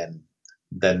deeper than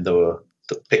the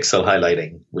pixel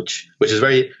highlighting, which is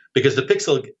very, because the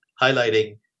pixel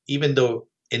highlighting, even though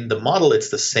in the model it's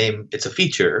the same, it's a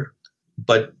feature,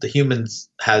 but the humans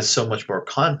has so much more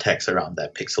context around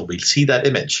that pixel. We see that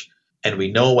image and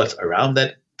we know what's around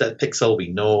that pixel. We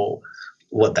know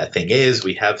what that thing is.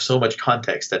 We have so much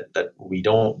context that we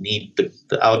don't need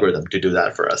the algorithm to do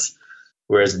that for us.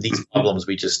 Whereas in these problems,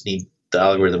 we just need the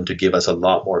algorithm to give us a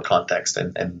lot more context,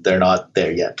 and they're not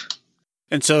there yet.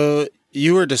 And so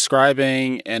you were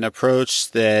describing an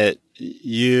approach that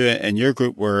you and your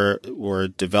group were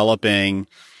developing,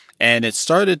 and it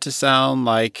started to sound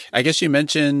like, I guess you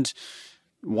mentioned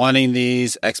wanting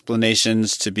these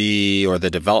explanations to be, or the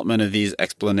development of these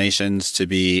explanations to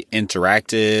be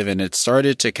interactive, and it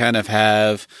started to kind of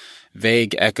have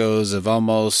vague echoes of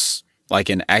almost like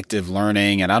an active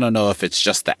learning. And I don't know if it's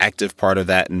just the active part of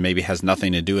that and maybe has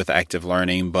nothing to do with active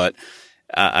learning, but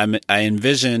I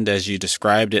envisioned, as you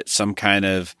described it, some kind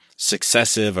of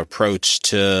successive approach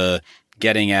to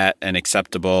getting at an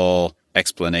acceptable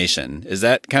explanation. Is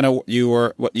that kind of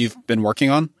what you've been working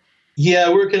on? Yeah,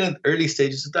 we're working in early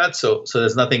stages of that. So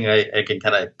there's nothing I can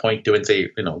kind of point to and say,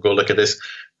 go look at this.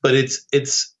 But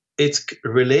it's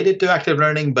related to active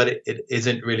learning, but it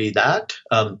isn't really that.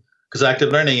 Because active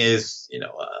learning is,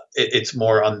 it's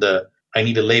more on the, I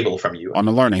need a label from you. On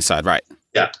the learning side, right.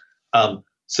 Yeah.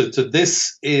 So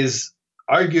this is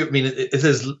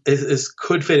it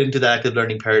could fit into the active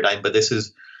learning paradigm, but this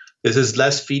is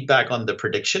less feedback on the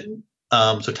prediction.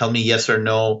 So tell me yes or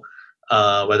no,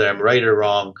 whether I'm right or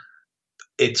wrong.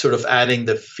 It's sort of adding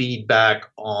the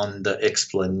feedback on the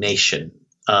explanation.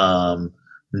 And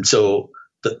so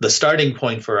the starting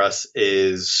point for us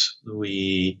is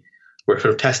we're sort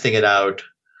of testing it out.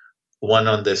 One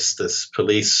on this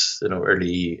police,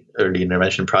 early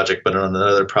intervention project, but on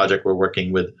another project we're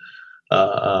working with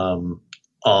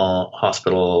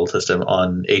hospital system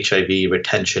on HIV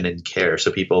retention and care. So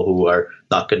people who are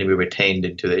not going to be retained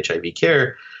into the HIV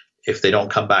care, if they don't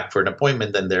come back for an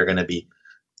appointment, then they're going to be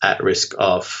at risk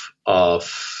of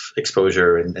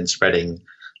exposure and spreading.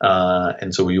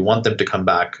 And so we want them to come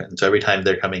back. And so every time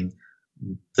they're coming,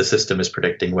 the system is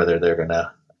predicting whether they're going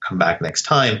to come back next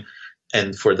time.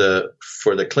 And for the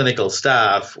clinical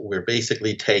staff, we're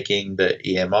basically taking the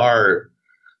EMR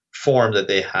form that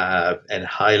they have and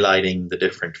highlighting the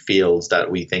different fields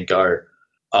that we think are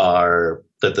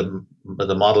that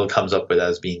the model comes up with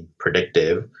as being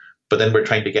predictive. But then we're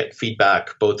trying to get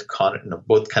feedback both kind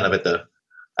of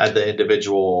at the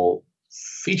individual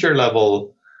feature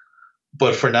level.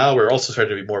 But for now, we're also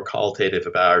starting to be more qualitative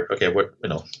about, okay, what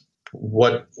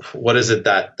what is it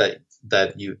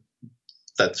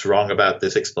that's wrong about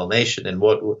this explanation, and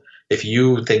what if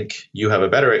you think you have a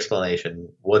better explanation,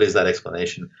 what is that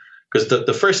explanation? Because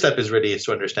the first step is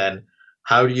to understand,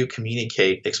 how do you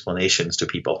communicate explanations to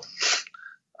people,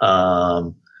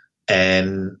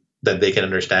 and that they can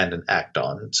understand and act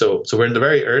on. So we're in the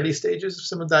very early stages of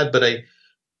some of that, but I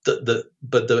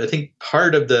think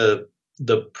part of the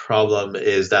problem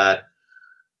is that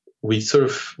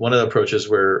one of the approaches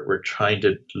we're trying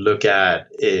to look at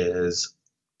is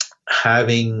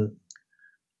having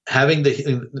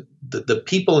the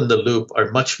people in the loop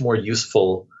are much more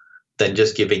useful than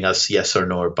just giving us yes or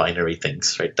no or binary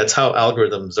things, right? That's how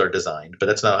algorithms are designed, but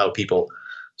that's not how people.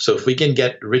 So if we can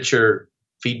get richer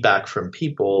feedback from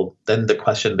people, then the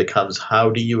question becomes,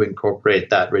 how do you incorporate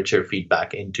that richer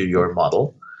feedback into your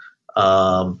model,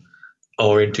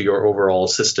 or into your overall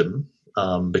system?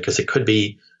 Because it could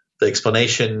be the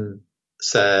explanation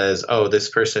says, oh, this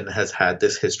person has had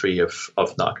this history of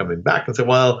not coming back, and say,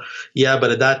 well, yeah,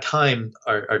 but at that time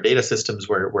our data systems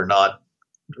were not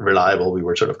reliable. We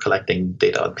were sort of collecting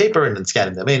data on paper and then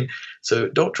scanning them in. So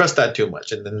don't trust that too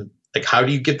much. And then, like, how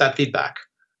do you get that feedback?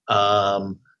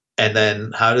 And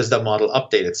then how does the model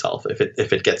update itself if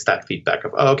it gets that feedback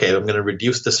of, oh, okay, I'm going to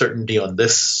reduce the certainty on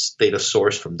this data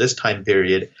source from this time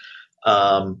period,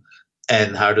 and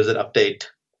how does it update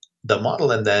the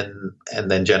model and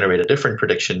then generate a different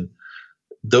prediction?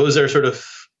 Those are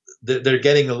they're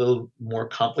getting a little more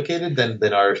complicated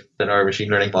than our machine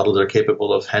learning models are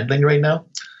capable of handling right now.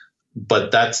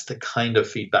 But that's the kind of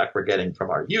feedback we're getting from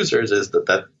our users, is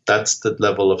that's the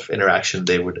level of interaction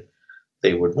they would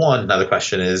want. Now the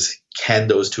question is, can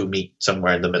those two meet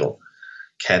somewhere in the middle?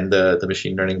 Can the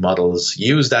machine learning models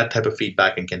use that type of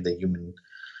feedback, and can the human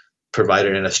provide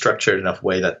it in a structured enough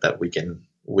way that we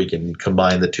can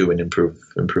combine the two and improve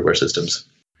our systems?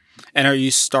 And are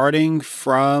you starting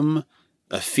from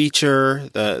a feature,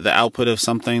 the output of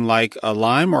something like a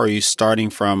Lime, or are you starting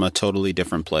from a totally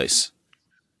different place?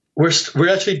 We're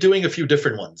actually doing a few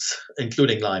different ones,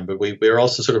 including Lime, but we're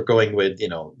also sort of going with,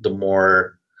 the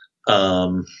more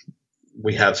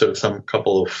we have sort of some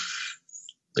couple of,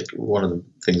 like, one of the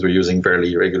things we're using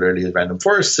fairly regularly is random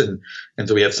forests, and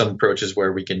so we have some approaches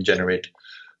where we can generate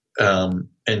an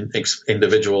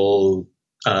individual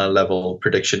level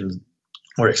predictions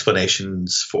or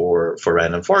explanations for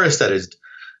random forest. That is,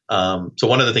 so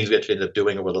one of the things we actually ended up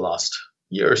doing over the last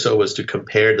year or so was to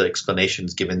compare the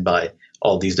explanations given by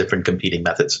all these different competing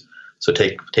methods. So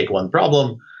take one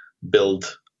problem,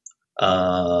 build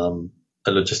a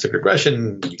logistic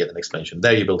regression, you get an explanation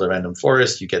there. You build a random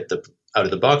forest, you get the out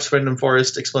of the box random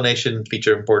forest explanation,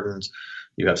 feature importance.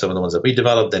 You have some of the ones that we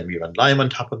developed, then we run Lime on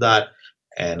top of that,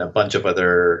 and a bunch of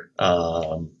other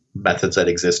methods that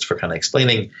exist for kind of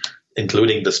explaining,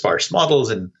 including the sparse models.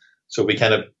 And so we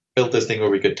kind of built this thing where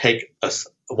we could take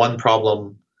one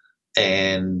problem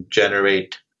and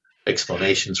generate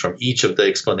explanations from each of the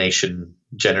explanation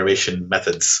generation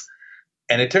methods.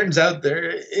 And it turns out there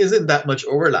isn't that much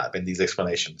overlap in these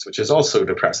explanations, which is also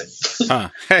depressing. It's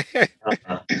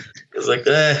like,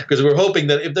 because we're hoping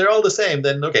that if they're all the same,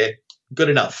 then okay, good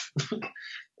enough.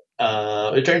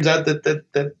 It turns out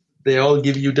that they all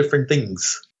give you different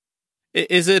things.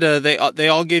 Is it they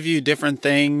all give you different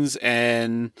things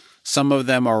and some of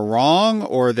them are wrong,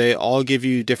 or they all give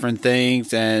you different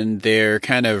things and they're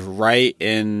kind of right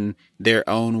in their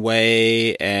own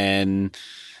way and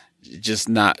just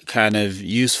not kind of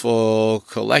useful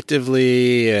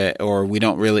collectively, or we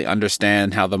don't really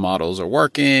understand how the models are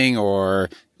working, or,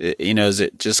 is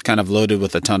it just kind of loaded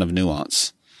with a ton of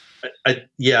nuance? I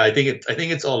think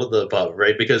it's all of the above,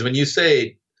 right? Because when you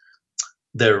say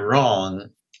they're wrong,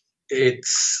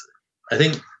 it's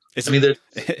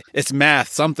math.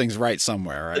 Something's right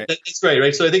somewhere, right? It's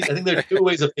right? So I think there are two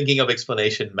ways of thinking of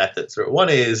explanation methods. One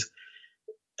is,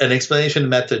 an explanation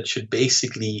method should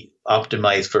basically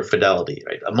optimize for fidelity,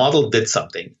 right? A model did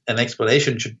something. An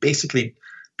explanation should basically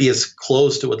be as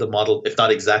close to what the model, if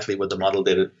not exactly what the model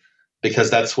did,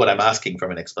 because that's what I'm asking from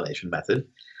an explanation method.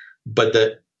 But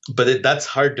that's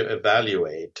hard to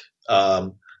evaluate.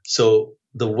 So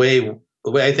the way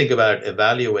I think about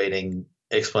evaluating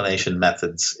explanation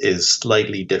methods is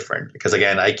slightly different, because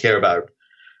again, I care about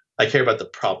the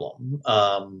problem.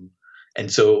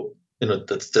 And so,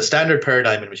 the standard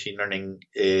paradigm in machine learning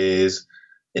is,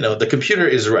 the computer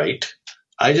is right.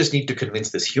 I just need to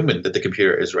convince this human that the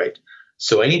computer is right.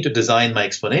 So I need to design my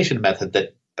explanation method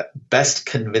that best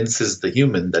convinces the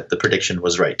human that the prediction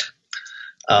was right.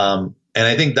 And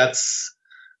I think that's,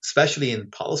 especially in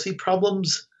policy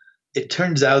problems, it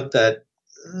turns out that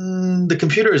the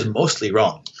computer is mostly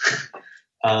wrong.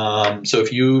 So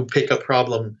if you pick a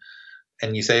problem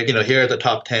and you say, here are the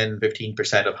top 10,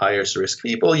 15% of highest risk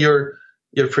people, your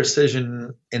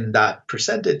precision in that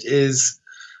percentage is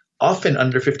often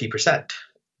under 50%.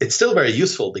 It's still very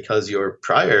useful because your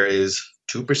prior is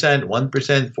 2%,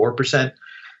 1%, 4%.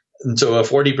 And so a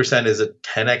 40% is a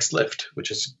 10x lift, which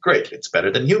is great. It's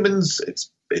better than humans.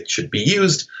 It should be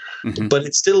used, but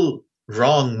it's still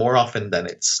wrong more often than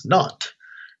it's not.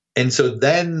 And so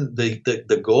then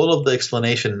the goal of the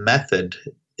explanation method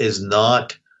is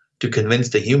not to convince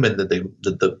the human that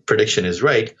the prediction is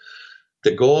right.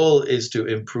 The goal is to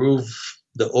improve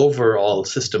the overall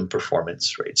system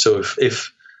performance, right? So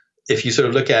if you sort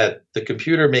of look at the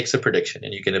computer makes a prediction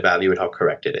and you can evaluate how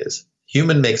correct it is,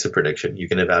 human makes a prediction, you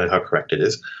can evaluate how correct it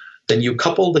is, then you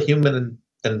couple the human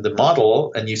and the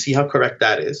model and you see how correct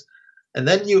that is, and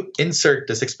then you insert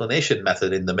this explanation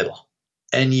method in the middle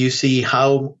and you see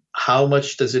how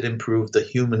much does it improve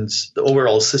the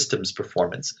overall system's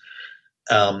performance.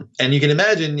 And you can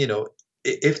imagine,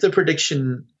 if the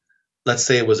prediction, let's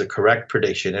say it was a correct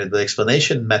prediction, and the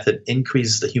explanation method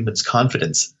increases the human's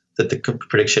confidence that the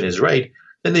prediction is right,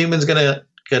 then the human's gonna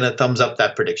thumbs up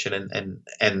that prediction,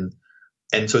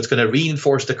 and so it's going to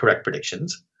reinforce the correct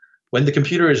predictions. When the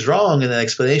computer is wrong and the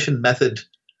explanation method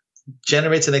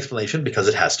generates an explanation because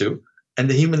it has to, and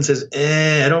the human says,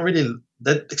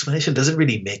 that explanation doesn't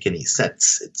really make any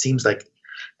sense. It seems like,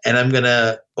 and I'm going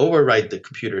to override the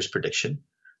computer's prediction.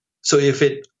 So if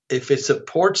it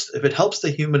helps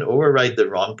the human override the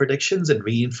wrong predictions and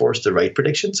reinforce the right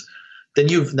predictions, then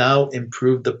you've now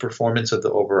improved the performance of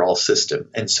the overall system.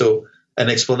 And so an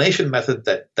explanation method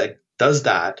that does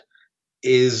that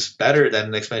is better than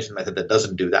an explanation method that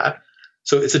doesn't do that.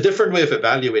 So it's a different way of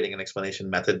evaluating an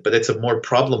explanation method, but it's a more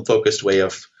problem-focused way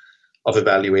of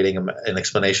evaluating an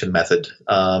explanation method.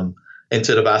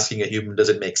 Instead of asking a human, does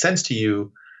it make sense to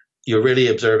you? You're really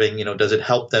observing, does it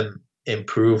help them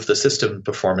improve the system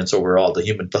performance overall, the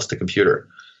human plus the computer,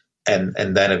 and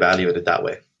then evaluate it that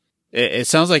way. It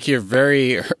sounds like you're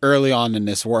very early on in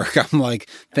this work. I'm like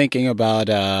thinking about,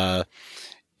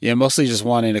 mostly just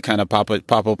wanting to kind of pop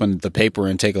open the paper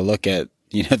and take a look at,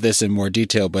 this in more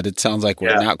detail, but it sounds like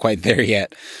we're not quite there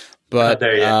yet. But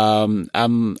there yet.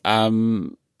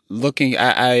 I'm looking,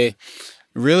 I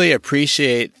really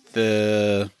appreciate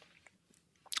the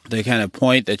kind of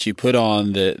point that you put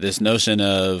on this notion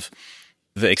of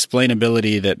the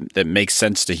explainability that makes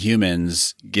sense to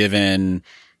humans, given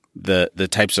the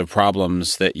types of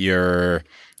problems that you're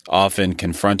often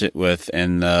confronted with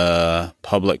in the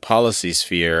public policy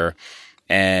sphere.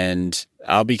 And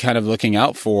I'll be kind of looking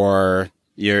out for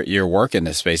your work in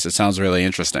this space. It sounds really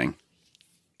interesting.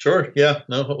 Sure. Yeah.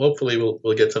 No, hopefully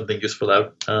we'll get something useful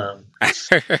out.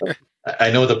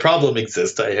 I know the problem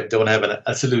exists. I don't have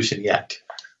a solution yet.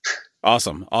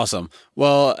 Awesome.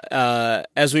 Well,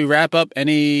 as we wrap up,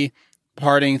 any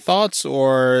parting thoughts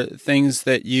or things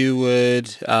that you would,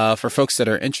 for folks that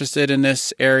are interested in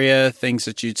this area, things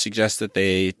that you'd suggest that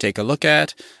they take a look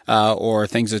at, or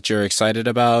things that you're excited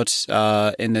about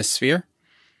in this sphere?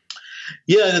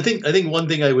 Yeah, and I think one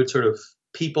thing I would sort of,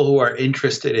 people who are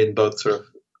interested in both sort of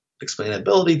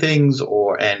explainability things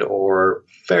or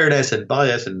fairness and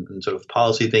bias and sort of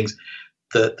policy things,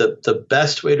 the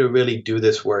best way to really do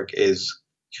this work is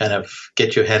kind of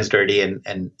get your hands dirty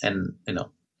and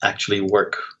actually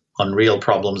work on real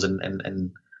problems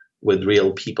and with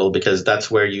real people, because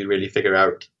that's where you really figure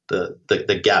out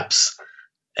the gaps.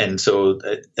 And so,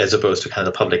 as opposed to kind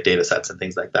of the public data sets and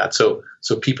things like that. So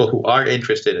people who are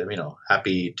interested,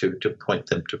 happy to point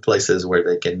them to places where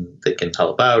they can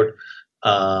help out.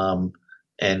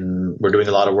 And we're doing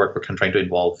a lot of work. We're trying to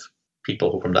involve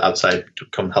people who from the outside to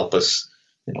come help us,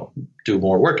 do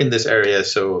more work in this area.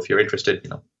 So if you're interested,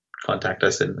 contact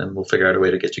us and we'll figure out a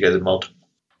way to get you guys involved.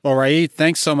 Well, Raed,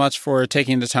 thanks so much for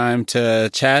taking the time to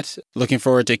chat. Looking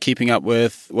forward to keeping up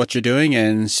with what you're doing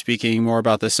and speaking more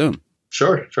about this soon.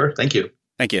 Sure. Thank you.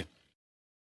 Thank you.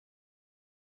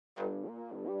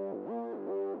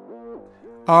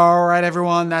 All right,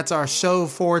 everyone, that's our show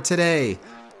for today.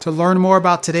 To learn more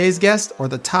about today's guest or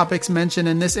the topics mentioned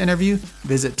in this interview,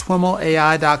 visit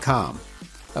TWIMLAI.com.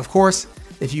 Of course,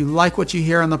 if you like what you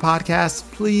hear on the podcast,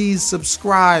 please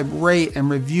subscribe, rate, and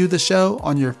review the show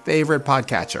on your favorite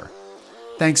podcatcher.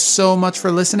 Thanks so much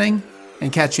for listening,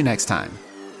 and catch you next time.